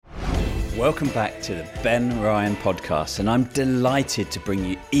Welcome back to the Ben Ryan podcast, and I'm delighted to bring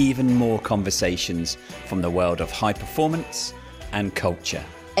you even more conversations from the world of high performance and culture.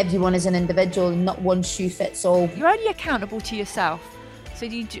 Everyone is an individual, not one shoe fits all. You're only accountable to yourself. So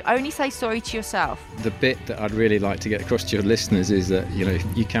you only say sorry to yourself. The bit that I'd really like to get across to your listeners is that,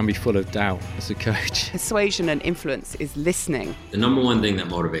 you can be full of doubt as a coach. Persuasion and influence is listening. The number one thing that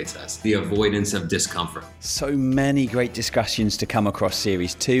motivates us, the avoidance of discomfort. So many great discussions to come across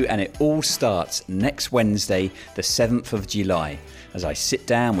Series 2, and it all starts next Wednesday, the 7th of July, as I sit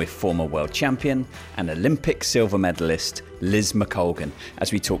down with former world champion and Olympic silver medalist Liz McColgan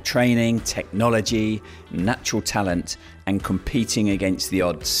as we talk training, technology, natural talent, and competing against the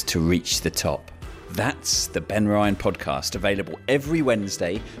odds to reach the top. That's the Ben Ryan podcast, available every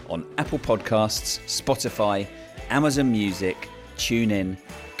Wednesday on Apple Podcasts, Spotify, Amazon Music, TuneIn,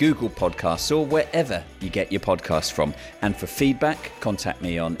 Google Podcasts, or wherever you get your podcasts from. And for feedback, contact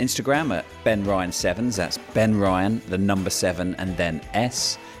me on Instagram at BenRyan7s. That's Ben Ryan, the number 7, and then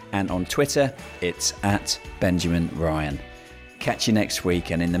S. And on Twitter, it's at Benjamin Ryan. Catch you next week,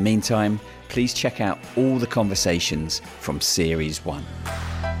 and in the meantime, please check out all the conversations from Series 1.